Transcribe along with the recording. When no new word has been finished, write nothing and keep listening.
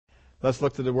Let's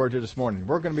look to the Word here this morning.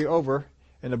 We're going to be over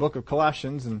in the book of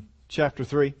Colossians in chapter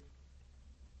 3.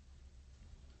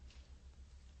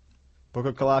 Book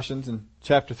of Colossians in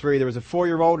chapter 3. There was a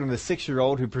 4-year-old and a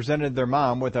 6-year-old who presented their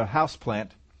mom with a house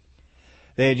plant.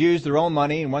 They had used their own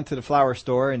money and went to the flower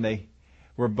store, and they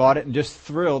were bought it and just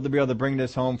thrilled to be able to bring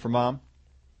this home for Mom.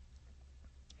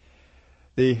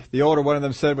 The older one of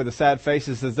them said with a sad face,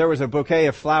 he says, there was a bouquet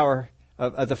of flower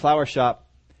at the flower shop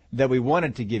that we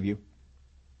wanted to give you.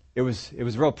 It was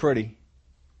real pretty,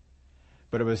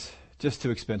 but it was just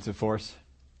too expensive for us.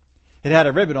 It had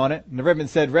a ribbon on it, and the ribbon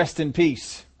said, "Rest in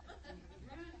peace."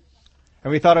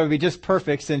 And we thought it would be just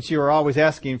perfect since you are always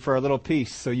asking for a little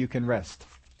peace so you can rest.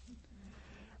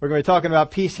 We're going to be talking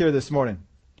about peace here this morning.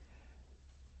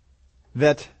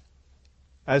 That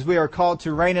as we are called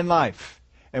to reign in life,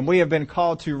 and we have been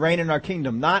called to reign in our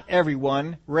kingdom, not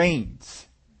everyone reigns.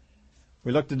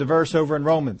 We looked at the verse over in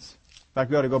Romans. In fact,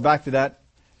 we ought to go back to that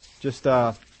just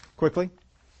quickly.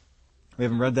 We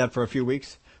haven't read that for a few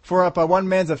weeks. For up by one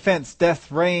man's offense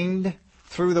death reigned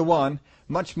through the one,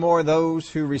 much more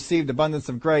those who received abundance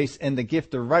of grace and the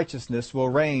gift of righteousness will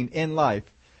reign in life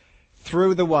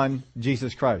through the one,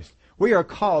 Jesus Christ. We are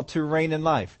called to reign in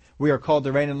life. We are called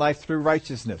to reign in life through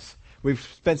righteousness. We've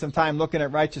spent some time looking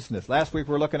at righteousness. Last week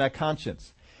we were looking at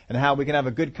conscience and how we can have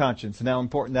a good conscience and how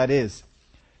important that is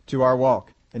to our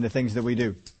walk and the things that we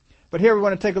do. But here we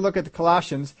want to take a look at the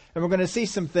Colossians, and we're going to see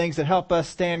some things that help us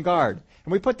stand guard.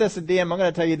 And we put this at the end. I'm going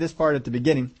to tell you this part at the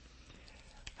beginning.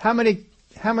 How many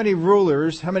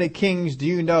rulers, how many kings do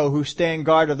you know who stand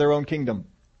guard of their own kingdom?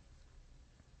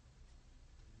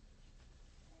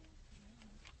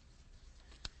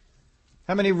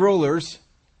 How many rulers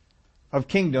of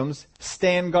kingdoms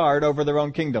stand guard over their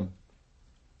own kingdom?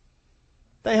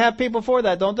 They have people for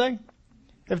that, don't they?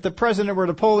 If the president were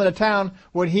to pull in a town,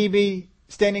 would he be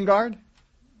standing guard?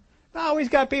 No, he's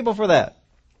got people for that.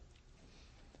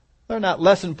 They're not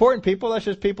less important people. That's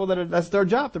just people that's their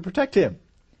job to protect him.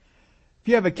 If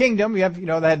you have a kingdom, you have,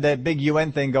 they had that big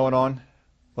UN thing going on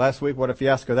last week. What a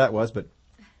fiasco that was, but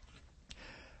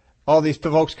all these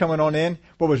folks coming on in.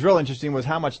 What was real interesting was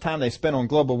how much time they spent on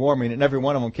global warming, and every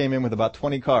one of them came in with about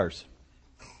 20 cars.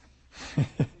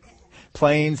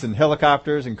 Planes and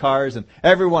helicopters and cars, and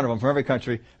every one of them from every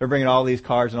country, they're bringing all these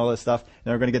cars and all this stuff, and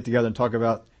they're going to get together and talk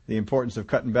about the importance of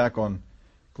cutting back on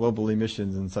global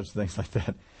emissions and such things like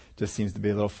that. Just seems to be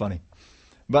a little funny.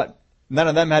 But none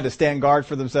of them had to stand guard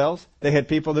for themselves. They had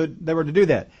people that were to do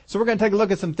that. So we're going to take a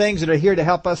look at some things that are here to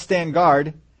help us stand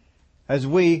guard as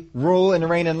we rule and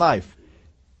reign in life.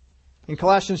 In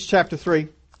Colossians chapter 3,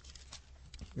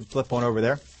 you flip on over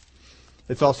there.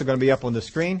 It's also going to be up on the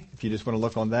screen. If you just want to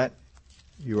look on that,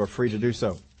 you are free to do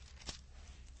so.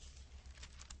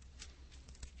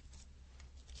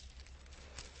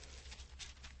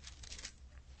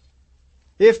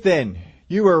 If then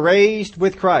you were raised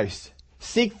with Christ,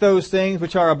 seek those things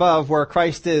which are above where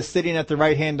Christ is sitting at the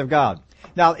right hand of God.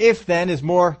 Now, if then is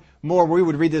more, we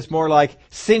would read this more like,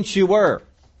 since you were.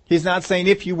 He's not saying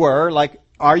if you were, like,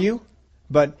 are you?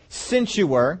 But since you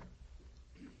were.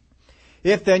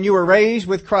 If then you were raised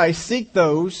with Christ, seek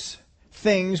those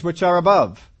things which are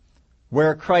above,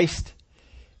 where Christ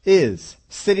is,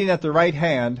 sitting at the right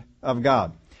hand of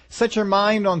God. Set your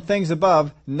mind on things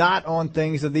above, not on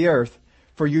things of the earth,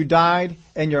 for you died,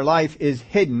 and your life is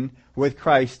hidden with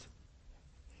Christ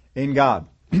in God.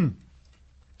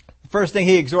 First thing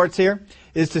he exhorts here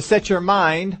is to set your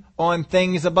mind on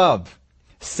things above.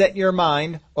 Set your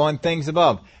mind on things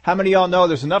above. How many of y'all know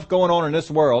there's enough going on in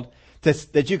this world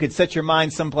that you could set your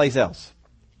mind someplace else?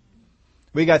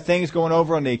 We got things going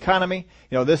over on the economy,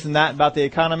 this and that about the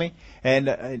economy,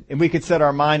 and we could set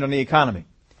our mind on the economy.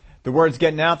 The word's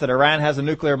getting out that Iran has a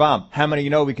nuclear bomb. How many of you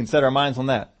know we can set our minds on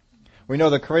that? We know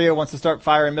that Korea wants to start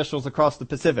firing missiles across the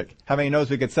Pacific. How many knows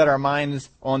we could set our minds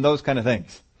on those kind of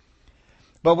things?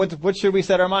 But what should we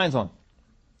set our minds on?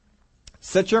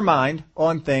 Set your mind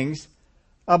on things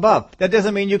above. That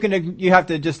doesn't mean you have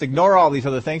to just ignore all these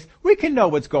other things. We can know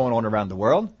what's going on around the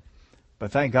world.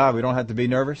 But thank God we don't have to be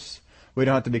nervous. We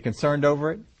don't have to be concerned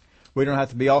over it. We don't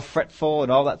have to be all fretful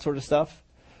and all that sort of stuff.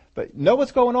 But know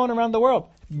what's going on around the world.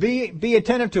 Be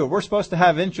attentive to it. We're supposed to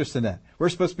have interest in that. We're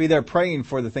supposed to be there praying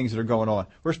for the things that are going on.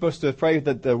 We're supposed to pray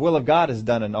that the will of God is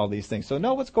done in all these things. So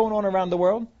know what's going on around the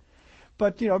world.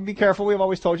 But, be careful. We've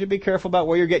always told you, be careful about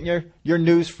where you're getting your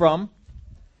news from.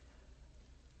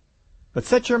 But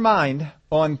set your mind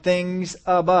on things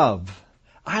above.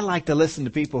 I like to listen to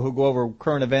people who go over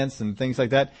current events and things like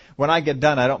that. When I get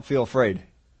done, I don't feel afraid.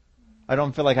 I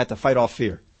don't feel like I have to fight off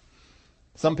fear.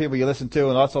 Some people you listen to,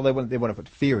 and that's all they want to put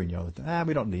fear in you.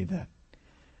 We don't need that.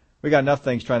 We got enough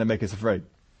things trying to make us afraid.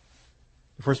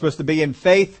 If we're supposed to be in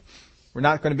faith, we're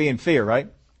not going to be in fear, right?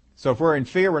 So if we're in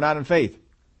fear, we're not in faith.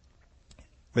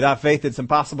 Without faith, it's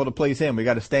impossible to please Him. We've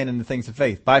got to stand in the things of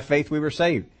faith. By faith, we were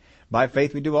saved. By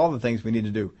faith, we do all the things we need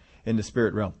to do in the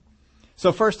spirit realm.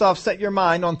 So first off, set your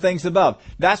mind on things above.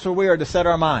 That's where we are to set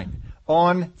our mind.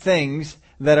 On things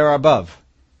that are above.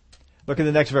 Look at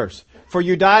the next verse. For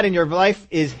you died and your life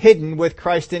is hidden with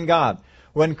Christ in God.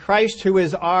 When Christ, who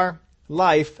is our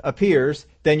life, appears,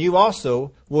 then you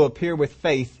also will appear with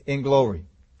faith in glory.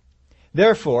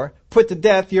 Therefore, put to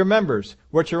death your members,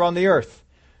 which are on the earth.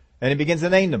 And he begins to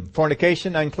name them.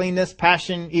 Fornication, uncleanness,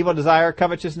 passion, evil desire,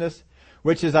 covetousness,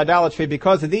 which is idolatry.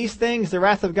 Because of these things, the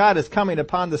wrath of God is coming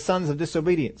upon the sons of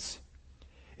disobedience,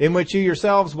 in which you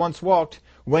yourselves once walked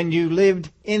when you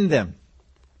lived in them.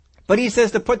 But he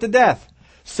says to put to death.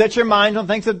 Set your mind on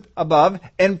things above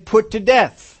and put to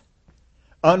death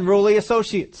unruly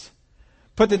associates.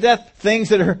 Put to death things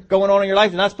that are going on in your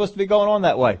life. They're not supposed to be going on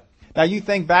that way. Now you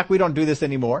think back, we don't do this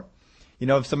anymore. You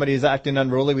know, if somebody is acting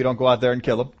unruly, we don't go out there and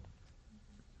kill them.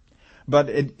 But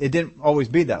it didn't always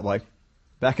be that way.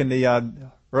 Back in the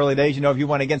early days, you know, if you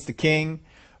went against the king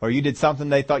or you did something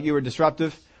they thought you were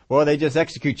disruptive, well, they just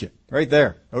execute you right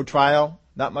there. No trial,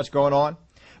 not much going on.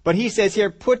 But he says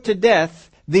here, put to death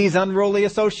these unruly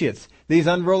associates, these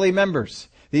unruly members,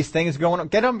 these things going on.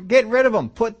 Get rid of them.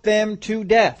 Put them to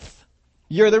death.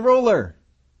 You're the ruler.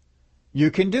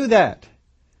 You can do that.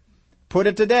 Put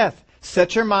it to death.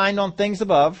 Set your mind on things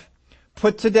above.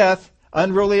 Put to death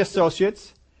unruly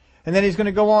associates. And then he's going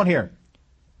to go on here.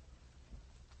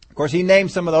 Of course, he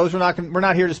names some of those. We're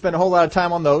not here to spend a whole lot of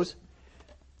time on those.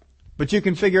 But you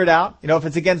can figure it out. You know, if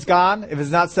it's against God, if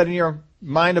it's not setting your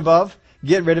mind above,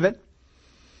 get rid of it.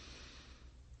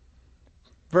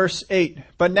 Verse 8,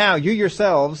 but now you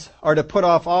yourselves are to put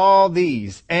off all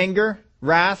these: anger,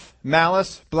 wrath,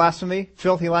 malice, blasphemy,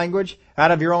 filthy language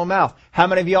out of your own mouth. How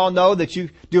many of y'all know that you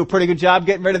do a pretty good job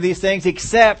getting rid of these things,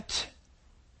 except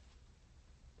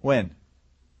when?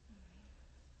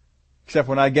 Except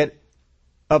when I get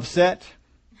upset,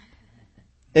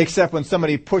 except when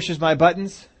somebody pushes my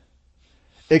buttons,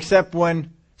 except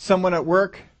when someone at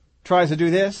work tries to do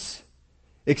this,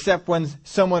 except when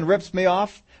someone rips me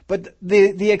off. But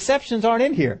the exceptions aren't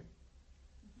in here.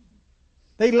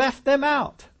 They left them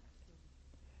out.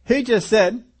 He just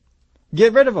said,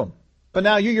 get rid of them. But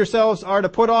now you yourselves are to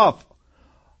put off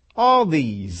all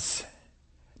these.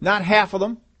 Not half of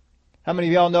them. How many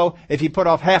of y'all know if you put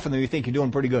off half of them, you think you're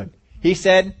doing pretty good? He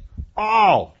said,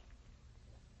 all.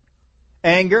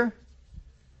 Anger.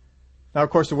 Now, of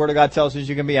course, the Word of God tells us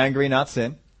you can be angry and not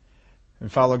sin.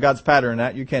 And follow God's pattern in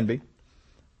that. You can be.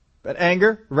 But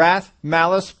anger, wrath,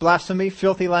 malice, blasphemy,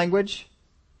 filthy language.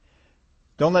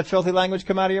 Don't let filthy language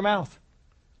come out of your mouth.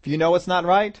 If you know it's not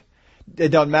right, it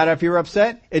doesn't matter if you're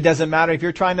upset. It doesn't matter if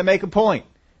you're trying to make a point.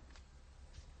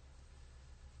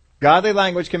 Godly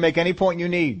language can make any point you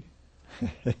need.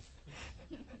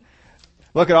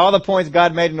 Look at all the points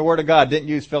God made in the Word of God. Didn't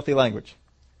use filthy language.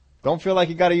 Don't feel like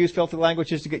you got to use filthy language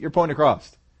just to get your point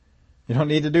across. You don't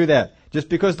need to do that. Just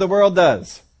because the world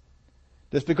does.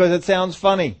 Just because it sounds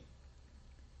funny.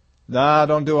 Nah,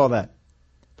 don't do all that.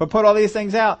 But put all these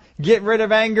things out. Get rid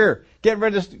of anger. Get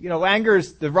rid of, anger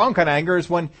is the wrong kind of anger is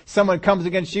when someone comes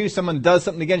against you, someone does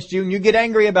something against you, and you get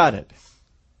angry about it.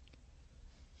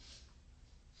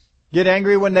 Get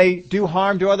angry when they do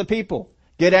harm to other people.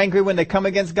 Get angry when they come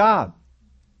against God.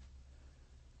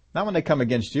 Not when they come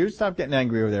against you. Stop getting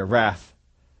angry over their wrath,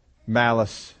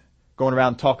 malice, going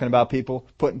around talking about people,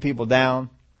 putting people down.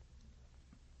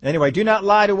 Anyway, do not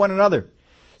lie to one another,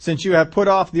 since you have put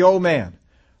off the old man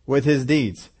with his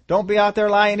deeds. Don't be out there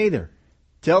lying either.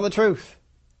 Tell the truth.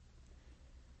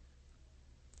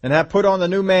 And have put on the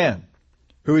new man,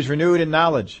 who is renewed in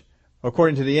knowledge,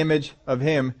 according to the image of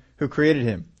him who created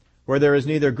him, where there is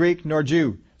neither Greek nor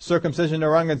Jew, circumcision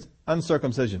nor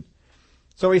uncircumcision.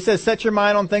 So he says, set your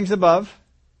mind on things above,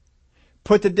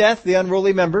 put to death the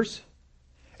unruly members,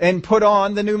 and put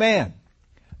on the new man.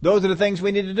 Those are the things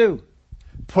we need to do.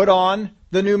 Put on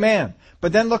the new man.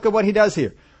 But then look at what he does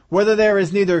here. Where there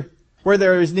is neither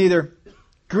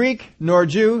Greek nor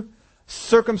Jew,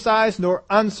 circumcised nor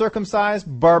uncircumcised,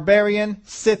 barbarian,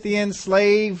 Scythian,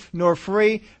 slave nor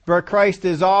free, for Christ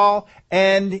is all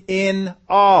and in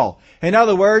all. In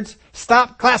other words,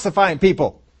 stop classifying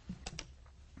people.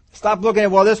 Stop looking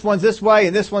at, well, this one's this way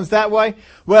and this one's that way.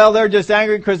 Well, they're just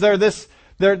angry because they're this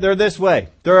way.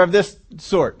 They're of this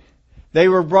sort. They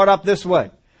were brought up this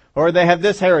way. Or they have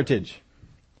this heritage.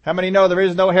 How many know there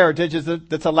is no heritage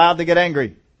that's allowed to get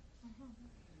angry?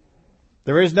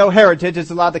 There is no heritage that's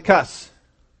allowed to cuss.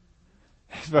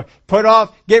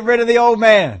 Get rid of the old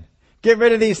man. Get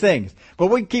rid of these things. But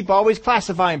we keep always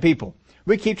classifying people.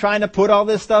 We keep trying to put all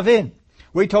this stuff in.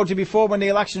 We told you before when the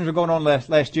elections were going on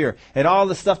last year and all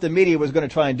the stuff the media was going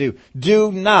to try and do.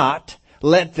 Do not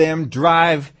let them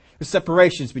drive the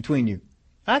separations between you.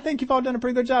 I think you've all done a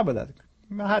pretty good job with that.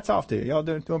 My hat's off to you. Y'all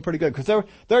doing pretty good because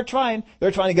they're trying to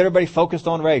get everybody focused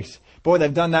on race. Boy,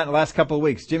 they've done that in the last couple of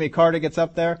weeks. Jimmy Carter gets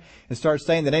up there and starts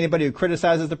saying that anybody who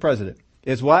criticizes the president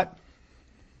is what?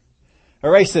 A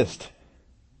racist.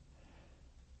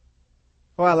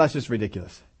 Well, that's just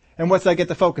ridiculous. And what's that get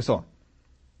to focus on?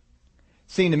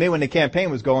 Seemed to me when the campaign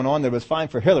was going on that it was fine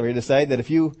for Hillary to say that if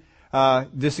you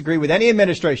disagree with any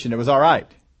administration, it was all right.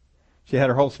 She had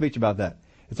her whole speech about that.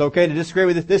 It's okay to disagree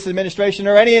with this administration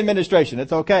or any administration.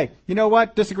 It's okay. You know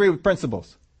what? Disagree with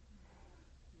principles.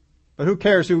 But who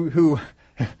cares who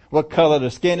what color their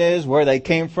skin is, where they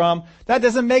came from? That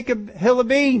doesn't make a hill of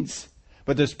beans.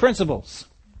 But there's principles.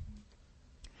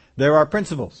 There are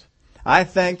principles.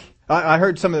 I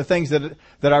heard some of the things that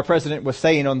our president was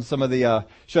saying on some of the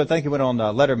show. I think he went on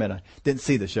Letterman. I didn't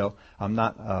see the show. I'm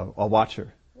not a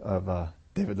watcher of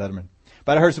David Letterman.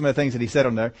 But I heard some of the things that he said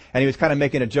on there, and he was kind of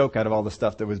making a joke out of all the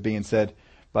stuff that was being said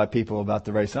by people about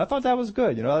the race. And I thought that was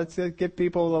good. Let's get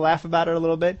people to laugh about it a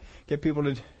little bit, get people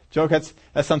to joke. That's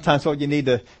sometimes what you need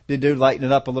to do, lighten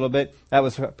it up a little bit. That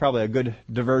was probably a good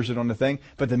diversion on the thing.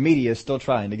 But the media is still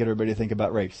trying to get everybody to think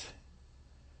about race.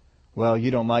 Well,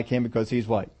 you don't like him because he's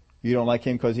white. You don't like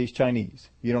him because he's Chinese.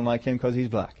 You don't like him because he's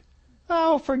black.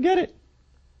 Oh, forget it.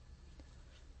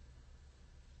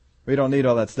 We don't need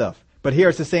all that stuff. But here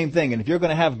it's the same thing. And if you're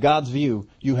going to have God's view,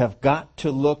 you have got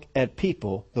to look at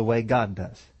people the way God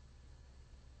does.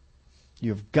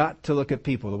 You've got to look at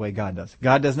people the way God does.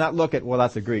 God does not look at, well,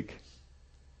 that's a Greek.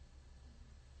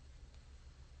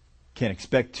 Can't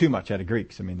expect too much out of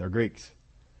Greeks. I mean, they're Greeks.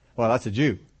 Well, that's a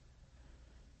Jew.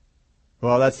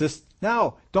 Well, that's this.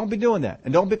 No, don't be doing that.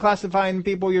 And don't be classifying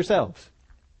people yourselves.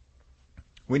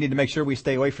 We need to make sure we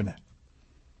stay away from that.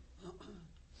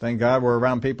 Thank God we're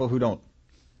around people who don't.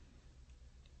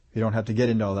 You don't have to get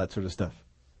into all that sort of stuff.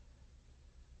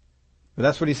 But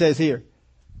that's what he says here.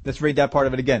 Let's read that part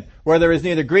of it again. Where there is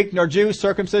neither Greek nor Jew,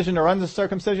 circumcision or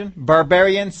uncircumcision,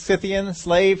 barbarian, Scythian,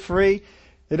 slave, free,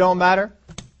 it don't matter.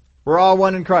 We're all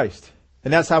one in Christ.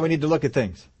 And that's how we need to look at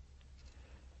things.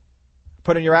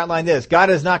 Put in your outline this.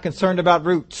 God is not concerned about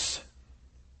roots.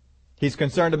 He's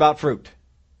concerned about fruit.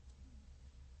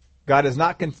 God is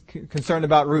not concerned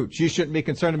about roots. You shouldn't be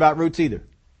concerned about roots either.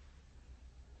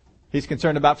 He's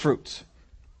concerned about fruits.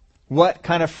 What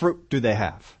kind of fruit do they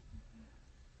have?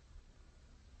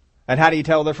 And how do you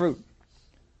tell their fruit?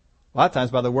 A lot of times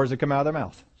by the words that come out of their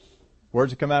mouth.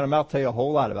 Words that come out of their mouth tell you a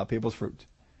whole lot about people's fruit.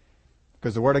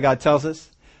 Because the Word of God tells us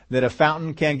that a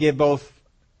fountain can give both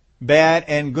bad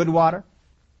and good water.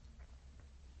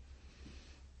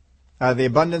 The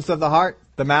abundance of the heart,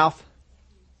 the mouth.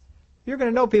 You're going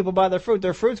to know people by their fruit.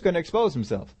 Their fruit's going to expose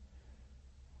themselves.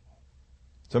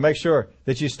 So make sure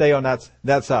that you stay on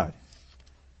that side.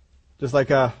 Just like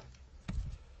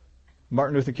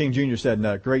Martin Luther King Jr. said in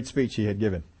a great speech he had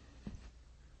given.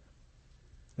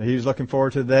 He was looking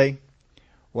forward to the day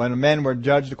when men were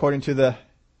judged according to the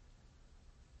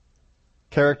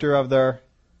character of their...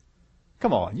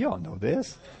 Come on, you all know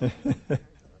this.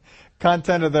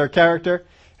 Content of their character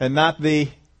and not the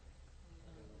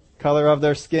color of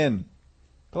their skin.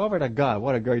 Glory to God.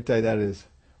 What a great day that is.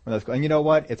 And you know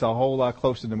what? It's a whole lot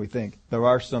closer than we think. There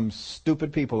are some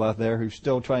stupid people out there who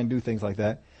still try and do things like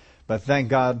that. But thank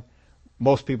God,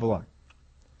 most people aren't.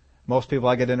 Most people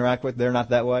I get to interact with, they're not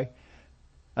that way.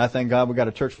 I thank God we got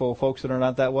a church full of folks that are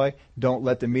not that way. Don't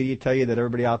let the media tell you that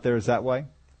everybody out there is that way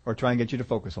or try and get you to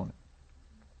focus on it.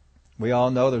 We all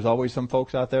know there's always some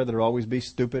folks out there that will always be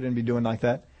stupid and be doing like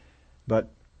that. But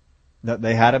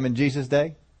they had them in Jesus'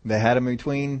 day. They had them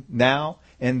between now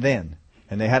and then.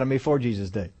 And they had them before Jesus'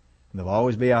 day. And they'll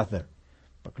always be out there.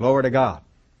 But glory to God.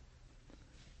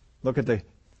 Look at the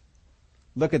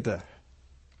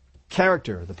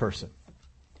character of the person.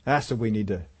 That's what we need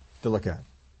to look at.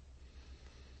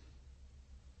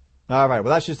 All right.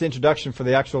 Well, that's just the introduction for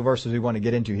the actual verses we want to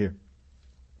get into here.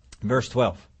 Verse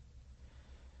 12.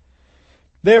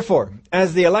 Therefore,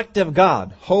 as the elect of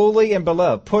God, holy and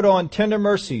beloved, put on tender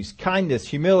mercies, kindness,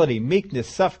 humility,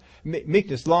 meekness,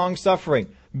 long-suffering,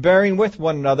 bearing with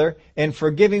one another, and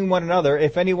forgiving one another.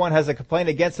 If anyone has a complaint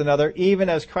against another, even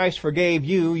as Christ forgave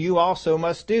you, you also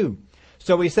must do.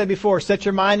 So we said before, set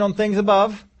your mind on things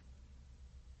above.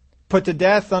 Put to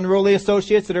death unruly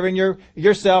associates that are in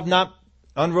yourself, not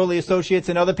unruly associates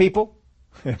in other people,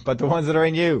 but the ones that are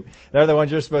in you. They're the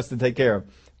ones you're supposed to take care of.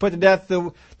 Put to death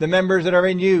the members that are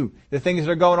in you, the things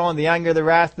that are going on, the anger, the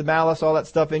wrath, the malice, all that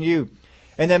stuff in you.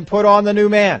 And then put on the new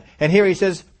man. And here he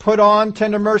says, put on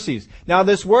tender mercies. Now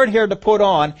this word here to put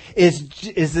on is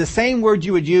the same word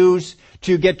you would use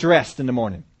to get dressed in the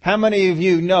morning. How many of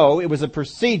you know it was a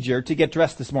procedure to get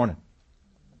dressed this morning?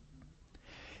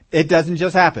 It doesn't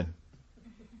just happen.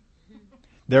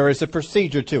 There is a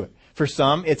procedure to it. For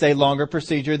some, it's a longer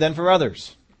procedure than for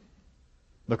others.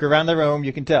 Look around the room,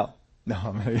 you can tell. No,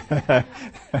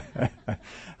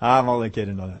 I'm only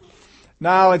kidding on that.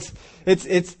 No, it's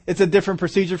a different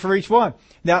procedure for each one.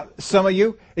 Now, some of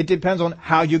you, it depends on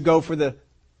how you go for the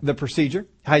procedure,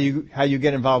 how you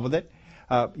get involved with it.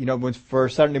 For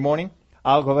Saturday morning,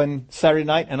 I'll go in Saturday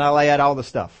night and I'll lay out all the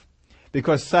stuff.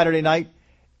 Because Saturday night,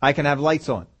 I can have lights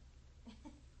on.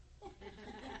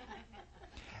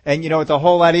 And it's a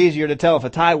whole lot easier to tell if a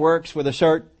tie works with a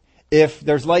shirt if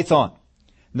there's lights on.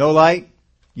 No light,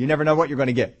 you never know what you're going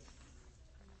to get.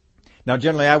 Now,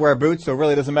 generally, I wear boots, so it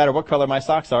really doesn't matter what color my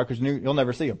socks are because you'll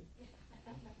never see them.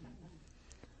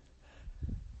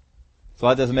 So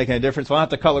that doesn't make any difference. So I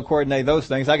don't have to color coordinate those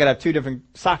things. I got to have two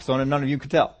different socks on and none of you could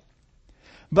tell.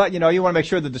 But, you want to make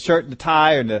sure that the shirt and the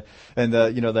tie and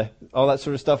the all that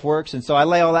sort of stuff works. And so I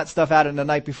lay all that stuff out in the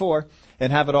night before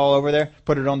and have it all over there,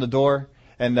 put it on the door,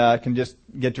 and can just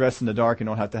get dressed in the dark and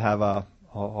don't have to have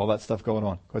all that stuff going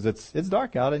on. Because it's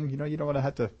dark out and, you don't want to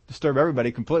have to disturb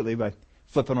everybody completely by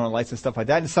flipping on lights and stuff like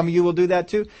that. And some of you will do that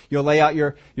too. You'll lay out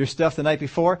your stuff the night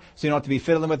before, so you don't have to be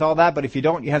fiddling with all that. But if you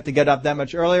don't, you have to get up that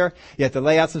much earlier. You have to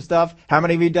lay out some stuff. How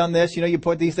many of you done this? You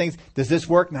put these things. Does this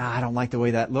work? Nah, I don't like the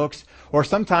way that looks. Or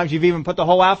sometimes you've even put the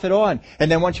whole outfit on. And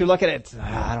then once you look at it,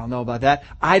 I don't know about that.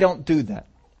 I don't do that.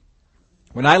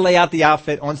 When I lay out the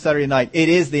outfit on Saturday night, it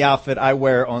is the outfit I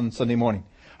wear on Sunday morning.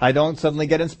 I don't suddenly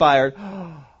get inspired.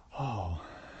 Oh.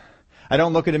 I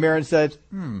don't look in the mirror and say,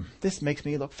 this makes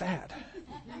me look fat.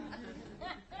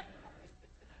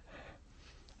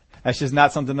 That's just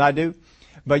not something I do.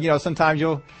 But sometimes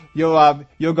you'll go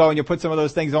and you'll put some of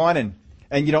those things on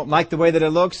and you don't like the way that it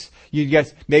looks. You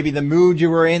guess maybe the mood you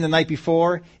were in the night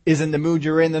before isn't the mood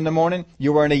you were in the morning.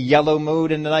 You were in a yellow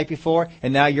mood in the night before,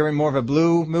 and now you're in more of a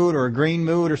blue mood or a green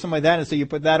mood or something like that, and so you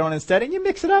put that on instead, and you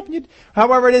mix it up. And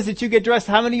however it is that you get dressed,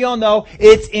 how many of y'all know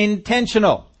it's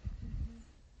intentional?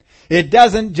 It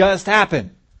doesn't just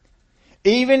happen.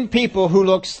 Even people who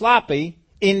look sloppy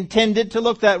intended to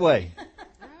look that way.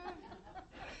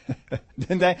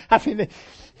 Didn't they? I mean,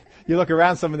 you look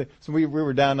around so we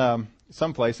were down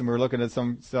someplace and we were looking at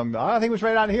some I think it was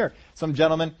right out here. Some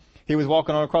gentleman, he was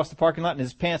walking on across the parking lot and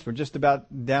his pants were just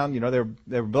about down,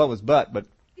 they were below his butt, but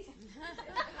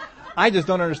I just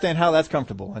don't understand how that's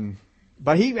comfortable.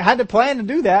 But he had to plan to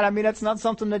do that. I mean, that's not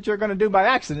something that you're going to do by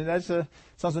accident. That's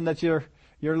something that you're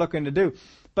looking to do.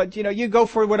 But, you go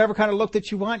for whatever kind of look that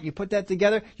you want. You put that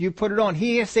together. You put it on.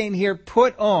 He is saying here,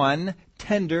 put on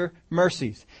tender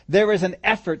mercies. There is an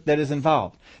effort that is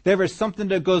involved. There is something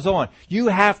that goes on. You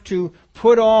have to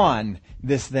put on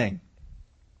this thing.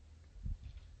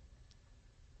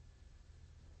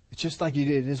 It's just like it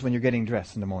is when you're getting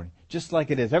dressed in the morning. Just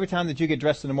like it is. Every time that you get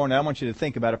dressed in the morning, I want you to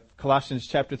think about Colossians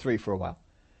chapter 3 for a while.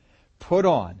 Put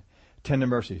on tender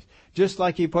mercies. Just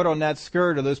like you put on that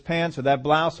skirt or those pants or that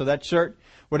blouse or that shirt,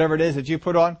 whatever it is that you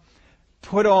put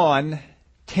on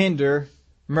tender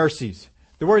mercies.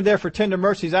 The word there for tender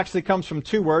mercies actually comes from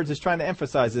two words. It's trying to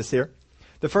emphasize this here.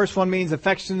 The first one means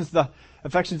affections of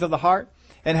the heart,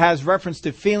 and has reference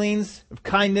to feelings of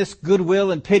kindness,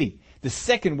 goodwill, and pity. The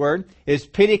second word is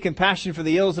pity, compassion for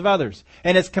the ills of others.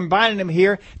 And it's combining them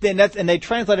here, and they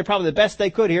translated probably the best they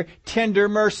could here, tender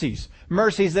mercies.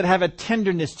 Mercies that have a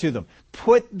tenderness to them.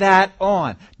 Put that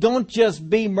on. Don't just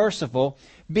be merciful,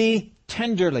 be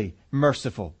tenderly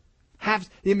merciful.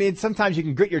 Sometimes you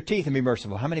can grit your teeth and be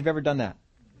merciful. How many have ever done that?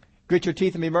 Grit your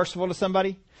teeth and be merciful to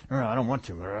somebody? Oh, I don't want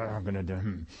to. I'm going to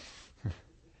do.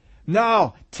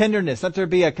 No, tenderness. Let there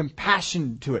be a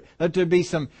compassion to it. Let there be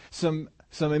some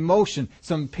emotion,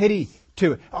 some pity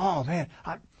to it. Oh man,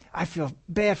 I feel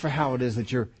bad for how it is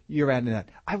that you're at in that.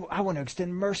 I want to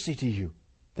extend mercy to you.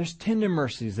 There's tender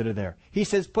mercies that are there. He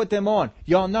says, put them on.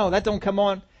 Y'all know that don't come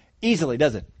on easily,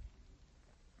 does it?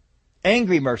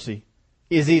 Angry mercy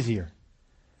is easier.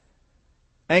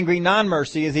 Angry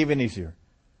non-mercy is even easier.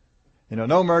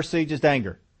 No mercy, just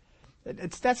anger.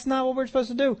 That's not what we're supposed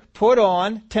to do. Put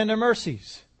on tender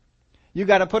mercies. You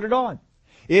got to put it on.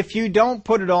 If you don't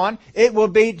put it on, it will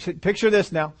be, picture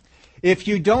this now. If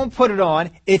you don't put it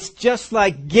on, it's just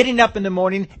like getting up in the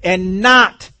morning and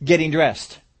not getting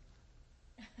dressed.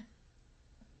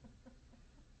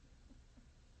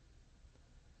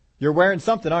 You're wearing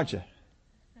something, aren't you?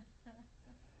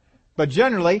 But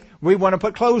generally, we want to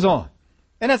put clothes on.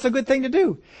 And that's a good thing to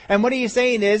do. And what he's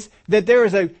saying is that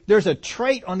there's a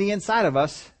trait on the inside of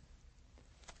us,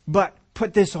 but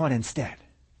put this on instead.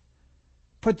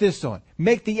 Put this on.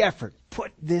 Make the effort.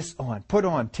 Put this on. Put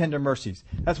on tender mercies.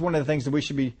 That's one of the things that we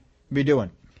should be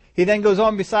doing. He then goes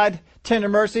on beside tender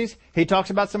mercies. He talks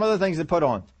about some other things to put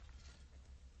on.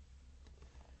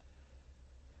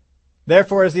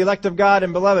 Therefore, as the elect of God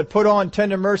and beloved, put on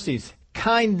tender mercies,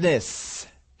 kindness,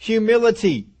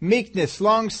 humility, meekness,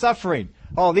 long-suffering.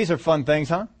 Oh, these are fun things,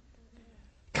 huh?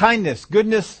 Kindness,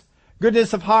 goodness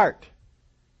of heart.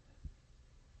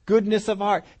 Goodness of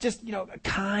heart. Just,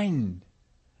 kind.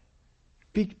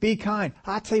 Be kind.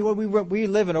 I tell you what, we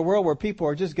live in a world where people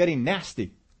are just getting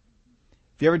nasty.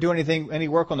 If you ever do any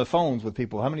work on the phones with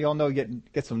people, how many of y'all know you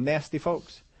get some nasty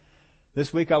folks?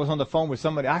 This week I was on the phone with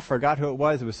somebody, I forgot who it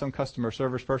was. It was some customer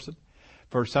service person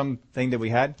for something that we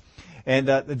had. And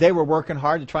they were working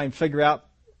hard to try and figure out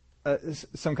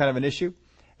some kind of an issue.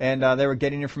 And they were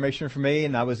getting information from me,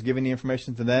 and I was giving the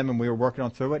information to them, and we were working on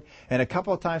through it. And a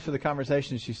couple of times through the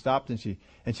conversation, she stopped and she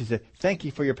said, "Thank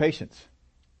you for your patience."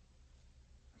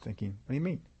 I'm thinking, what do you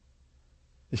mean?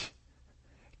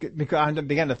 Because it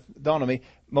began to dawn on me,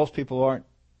 most people aren't,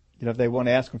 if they want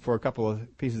to ask them for a couple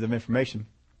of pieces of information,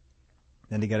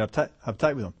 then they get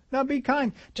uptight with them. No, be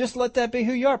kind. Just let that be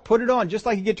who you are. Put it on. Just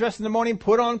like you get dressed in the morning,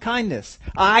 put on kindness.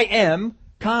 I am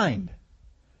kind.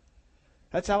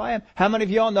 That's how I am. How many of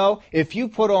y'all know if you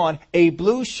put on a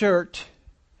blue shirt,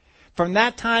 from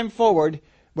that time forward,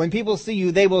 when people see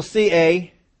you, they will see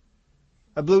a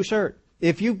blue shirt.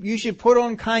 If you should put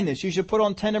on kindness, you should put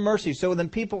on tender mercy, so when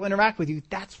people interact with you,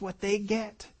 that's what they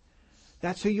get.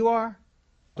 That's who you are.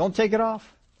 Don't take it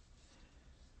off.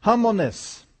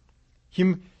 Humbleness,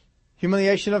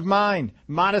 humiliation of mind,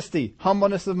 modesty,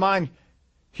 humbleness of mind,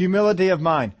 humility of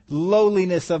mind,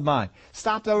 lowliness of mind.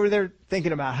 Stop over there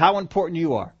thinking about how important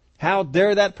you are. How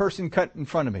dare that person cut in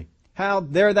front of me? How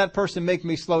dare that person make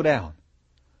me slow down?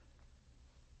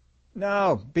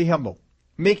 No, be humble.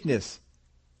 Meekness.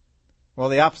 Well,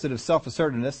 the opposite of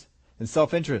self-assertiveness and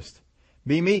self-interest.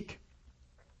 Be meek.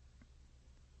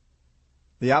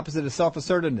 The opposite of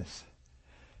self-assertiveness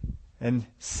and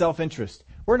self-interest.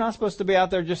 We're not supposed to be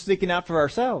out there just seeking out for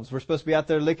ourselves. We're supposed to be out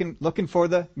there looking for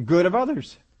the good of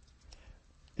others.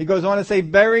 He goes on to say,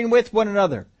 bearing with one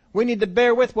another. We need to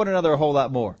bear with one another a whole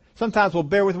lot more. Sometimes we'll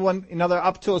bear with one another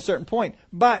up to a certain point.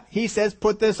 But he says,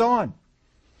 put this on.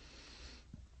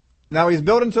 Now he's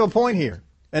building to a point here.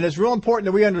 And it's real important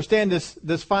that we understand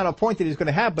this final point that he's going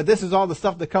to have. But this is all the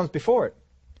stuff that comes before it.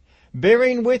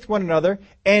 Bearing with one another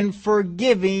and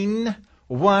forgiving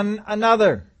one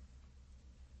another.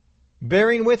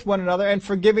 Bearing with one another and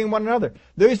forgiving one another.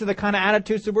 These are the kind of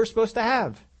attitudes that we're supposed to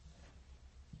have.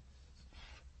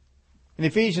 In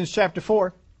Ephesians chapter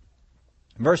 4,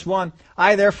 verse 1,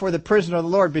 I therefore, the prisoner of the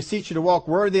Lord, beseech you to walk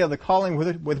worthy of the calling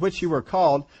with which you were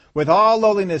called, with all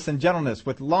lowliness and gentleness,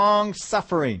 with long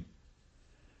suffering,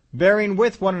 bearing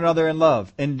with one another in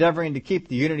love, endeavoring to keep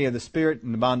the unity of the Spirit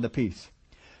in the bond of peace.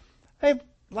 Hey,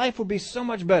 life would be so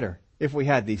much better if we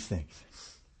had these things.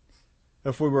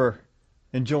 If we were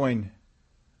enjoying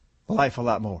life a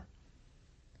lot more.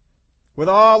 With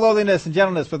all lowliness and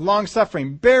gentleness, with long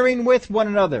suffering, bearing with one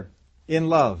another in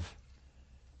love.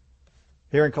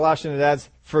 Here in Colossians it adds,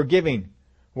 forgiving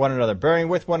one another, bearing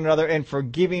with one another and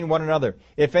forgiving one another.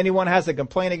 If anyone has a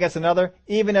complaint against another,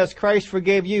 even as Christ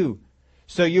forgave you,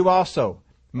 so you also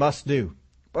must do.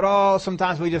 But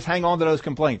sometimes we just hang on to those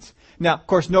complaints. Now, of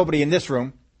course, nobody in this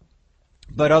room,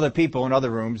 but other people in other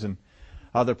rooms and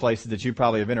other places that you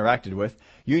probably have interacted with,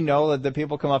 you know that the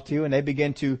people come up to you and they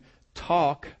begin to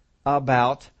talk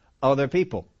about other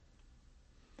people.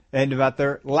 And about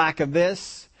their lack of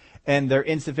this, and their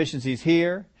insufficiencies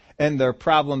here, and their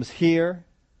problems here.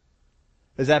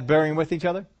 Is that bearing with each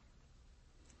other?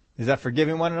 Is that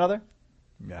forgiving one another?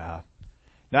 Nah,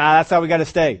 that's how we got to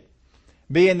stay.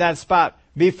 Be in that spot.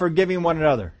 Be forgiving one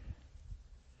another.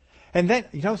 And then,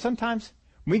 sometimes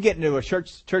we get into a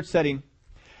church setting,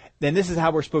 then this is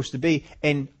how we're supposed to be.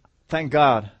 And thank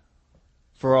God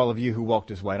for all of you who walk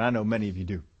this way. And I know many of you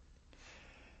do.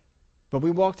 But we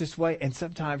walk this way, and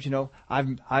sometimes,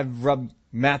 I've rubbed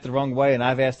Matt the wrong way, and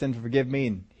I've asked him to forgive me,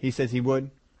 and he says he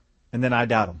would, and then I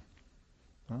doubt him.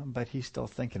 Well, I bet he's still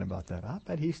thinking about that. I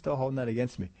bet he's still holding that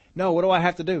against me. No, what do I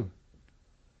have to do?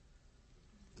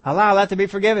 Allow that to be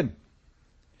forgiven.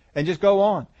 And just go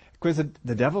on. Because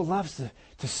the devil loves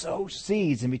to sow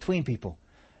seeds in between people.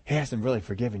 He hasn't really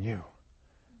forgiven you.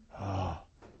 Oh,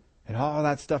 and all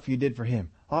that stuff you did for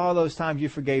him. All those times you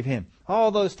forgave him. All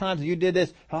those times that you did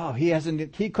this. Oh, he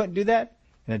couldn't do that?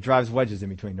 And it drives wedges in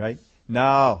between, right?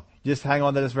 No, just hang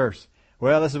on to this verse.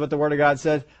 Well, this is what the Word of God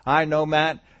says. I know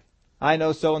Matt. I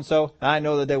know so-and-so. I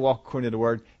know that they walk according to the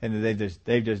Word, and they've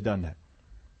just done that.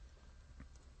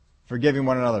 Forgiving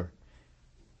one another.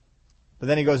 But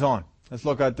then he goes on. Let's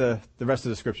look at the rest of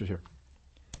the scriptures here.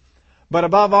 But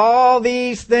above all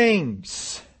these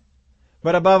things,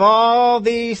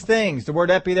 the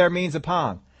word epi there means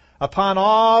upon. Upon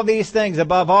all these things,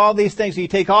 above all these things. So you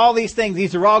take all these things,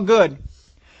 these are all good.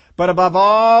 But above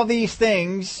all these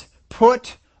things,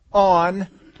 put on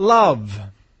love.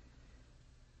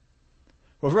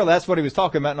 Well, really, that's what he was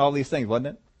talking about in all these things, wasn't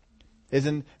it?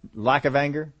 Isn't lack of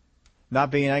anger,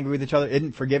 not being angry with each other,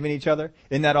 isn't forgiving each other,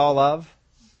 isn't that all love?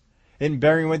 Isn't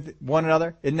bearing with one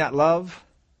another, isn't that love?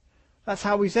 That's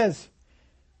how he says.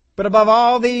 But above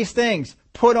all these things,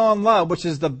 put on love, which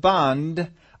is the bond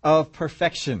of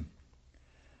perfection.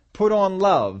 Put on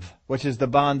love, which is the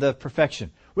bond of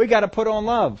perfection. We got to put on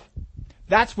love.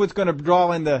 That's what's going to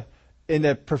draw in the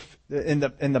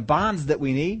bonds that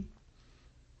we need.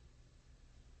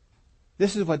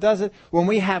 This is what does it. When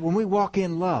we walk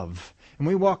in love, and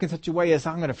we walk in such a way as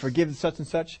I'm going to forgive such and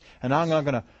such, and I'm not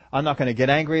going to get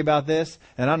angry about this,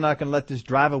 and I'm not going to let this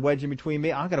drive a wedge in between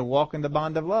me. I'm going to walk in the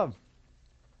bond of love.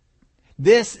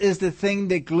 This is the thing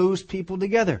that glues people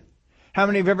together. How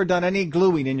many have ever done any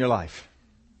gluing in your life?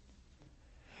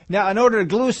 Now, in order to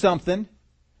glue something,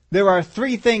 there are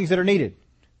three things that are needed.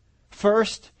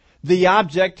 First, the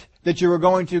object that you are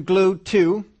going to glue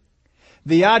to,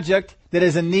 the object that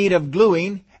is in need of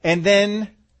gluing, and then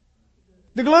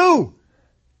the glue.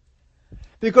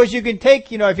 Because you can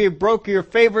take, if you broke your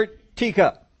favorite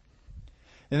teacup,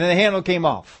 and then the handle came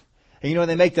off, and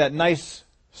they make that nice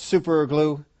super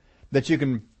glue that you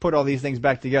can put all these things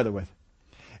back together with.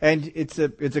 And it's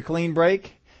a clean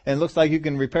break, and it looks like you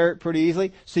can repair it pretty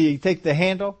easily. So you take the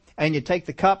handle, and you take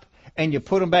the cup, and you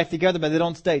put them back together, but they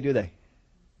don't stay, do they?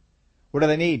 What do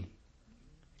they need?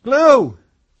 Glue!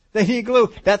 They need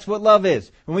glue. That's what love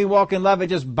is. When we walk in love, it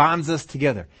just bonds us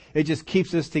together. It just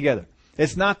keeps us together.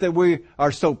 It's not that we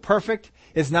are so perfect.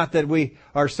 It's not that we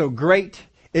are so great.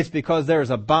 It's because there is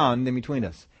a bond in between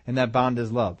us. And that bond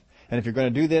is love. And if you're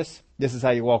going to do this, this is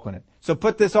how you walk on it. So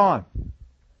put this on.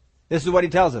 This is what he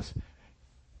tells us.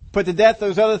 Put to death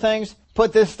those other things.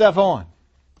 Put this stuff on.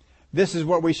 This is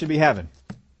what we should be having.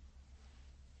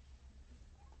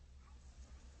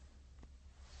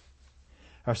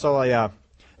 I saw there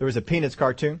was a Peanuts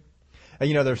cartoon. And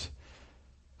there's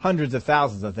hundreds of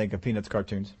thousands, I think, of Peanuts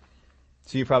cartoons.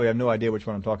 So you probably have no idea which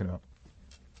one I'm talking about.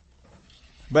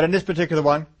 But in this particular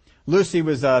one, Lucy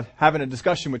was having a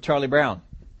discussion with Charlie Brown.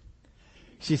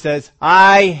 She says,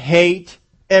 I hate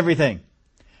everything.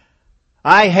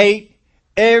 I hate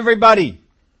everybody.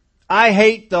 I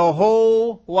hate the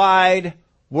whole wide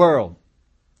world.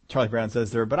 Charlie Brown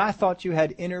says there, but I thought you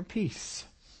had inner peace.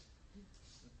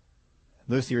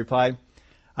 Lucy replied,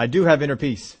 I do have inner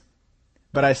peace,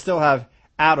 but I still have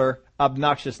outer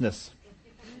obnoxiousness.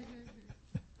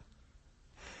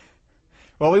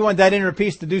 Well, we want that inner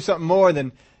peace to do something more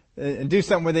than and do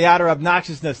something with the outer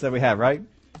obnoxiousness that we have, right?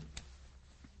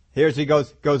 Here's he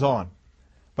goes on.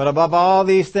 But above all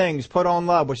these things, put on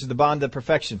love, which is the bond of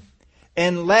perfection.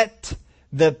 And let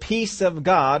the peace of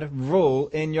God rule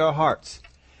in your hearts.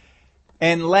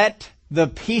 And let the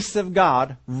peace of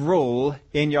God rule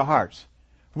in your hearts.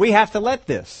 We have to let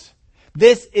this.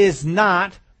 This is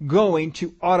not going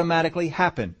to automatically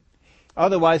happen.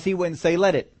 Otherwise, he wouldn't say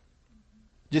let it.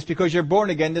 Just because you're born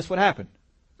again, this would happen.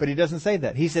 But he doesn't say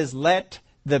that. He says, let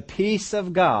the peace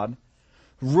of God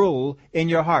rule in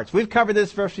your hearts. We've covered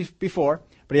this verse before,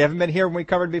 but you haven't been here when we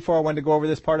covered it before. I wanted to go over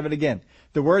this part of it again.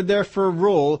 The word there for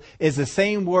rule is the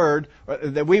same word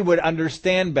that we would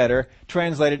understand better,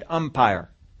 translated umpire.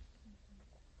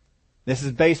 This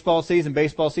is baseball season.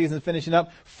 Baseball season is finishing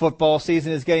up. Football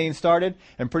season is getting started.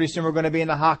 And pretty soon we're going to be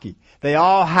into hockey. They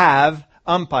all have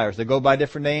umpires. They go by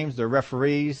different names. They're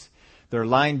referees. They're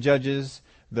line judges.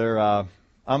 They're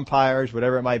umpires,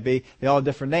 whatever it might be. They all have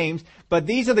different names. But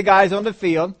these are the guys on the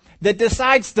field that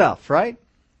decide stuff, right?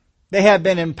 They have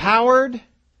been empowered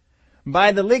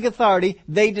by the league authority.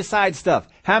 They decide stuff.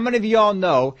 How many of you all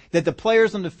know that the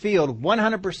players on the field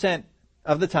 100%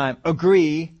 of the time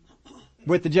agree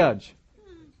with the judge?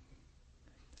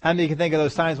 How many can think of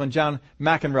those times when John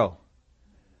McEnroe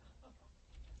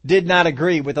did not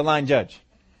agree with the line judge?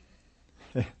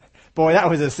 Boy, that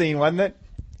was a scene, wasn't it?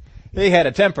 He had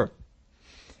a temper.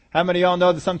 How many of y'all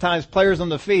know that sometimes players on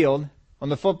the field, on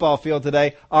the football field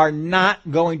today, are not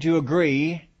going to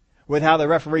agree with how the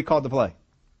referee called the play?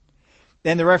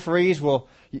 Then the referees will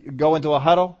go into a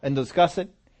huddle and discuss it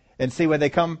and see where they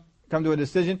come to a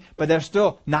decision, but they're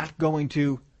still not going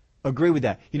to agree with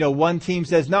that. You know, one team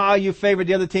says, no, you favored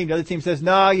the other team. The other team says,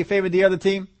 no, you favored the other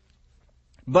team.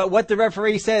 But what the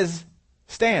referee says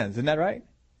stands. Isn't that right?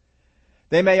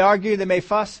 They may argue, they may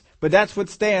fuss, but that's what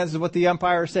stands, is what the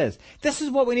umpire says. This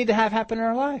is what we need to have happen in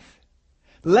our life.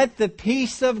 Let the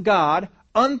peace of God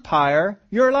umpire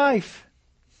your life.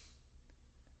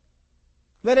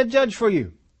 Let it judge for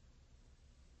you.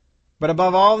 But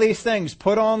above all these things,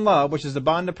 put on love, which is the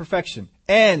bond of perfection.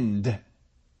 But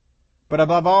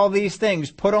above all these things,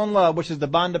 put on love, which is the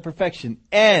bond of perfection.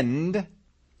 And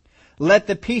let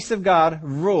the peace of God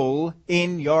rule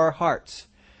in your hearts.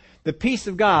 The peace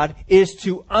of God is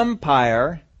to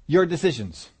umpire your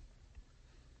decisions.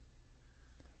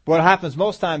 What happens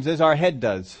most times is our head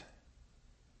does.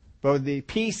 But the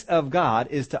peace of God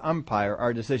is to umpire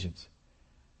our decisions.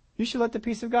 You should let the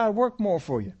peace of God work more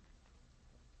for you.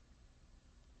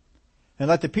 And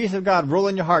let the peace of God rule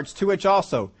in your hearts, to which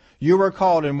also you were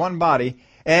called in one body,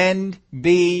 and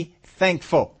be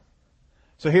thankful.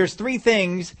 So here's three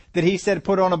things that he said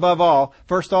put on above all.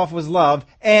 First off was love,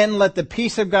 and let the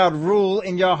peace of God rule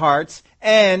in your hearts,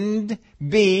 and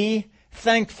be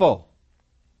thankful.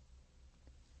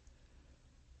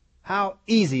 How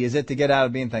easy is it to get out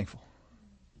of being thankful?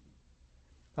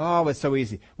 Oh, it's so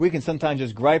easy. We can sometimes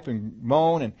just gripe and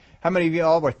moan. And how many of you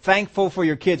all were thankful for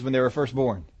your kids when they were first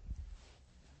born?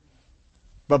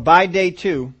 But by day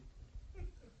 2,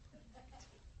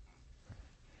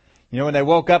 you know, when they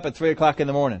woke up at 3 o'clock in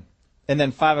the morning, and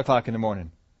then 5 o'clock in the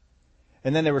morning,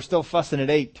 and then they were still fussing at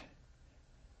 8,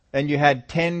 and you had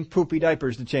 10 poopy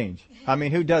diapers to change. I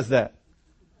mean, who does that?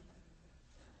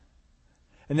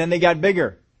 And then they got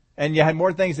bigger, and you had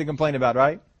more things to complain about,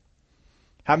 right?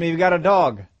 How many of you got a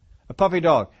dog, a puppy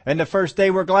dog, and the first day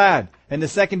were glad, and the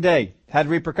second day had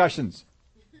repercussions,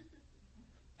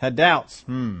 had doubts?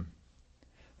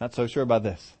 Not so sure about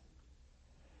this.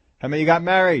 How many of you got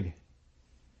married?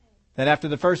 And after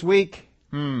the first week,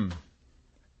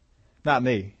 not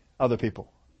me, other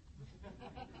people.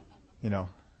 You know,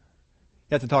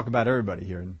 you have to talk about everybody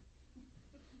here. And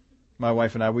my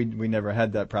wife and I, we never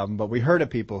had that problem, but we heard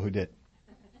of people who did.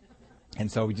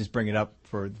 And so we just bring it up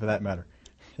for that matter.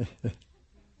 Did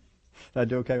I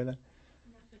do okay with that?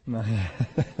 No.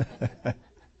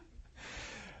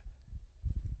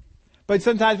 But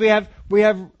sometimes we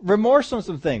have remorse on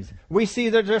some things. We see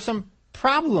that there's some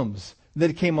problems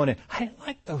that came on in. I didn't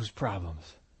like those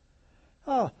problems.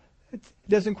 Oh, it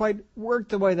doesn't quite work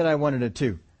the way that I wanted it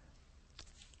to.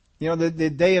 You know, the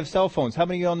day of cell phones. How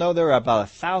many of you all know there are about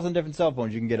 1,000 different cell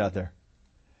phones you can get out there?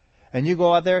 And you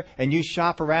go out there and you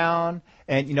shop around.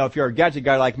 And, you know, if you're a gadget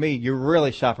guy like me, you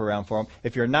really shop around for them.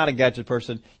 If you're not a gadget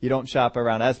person, you don't shop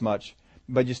around as much.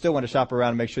 But you still want to shop around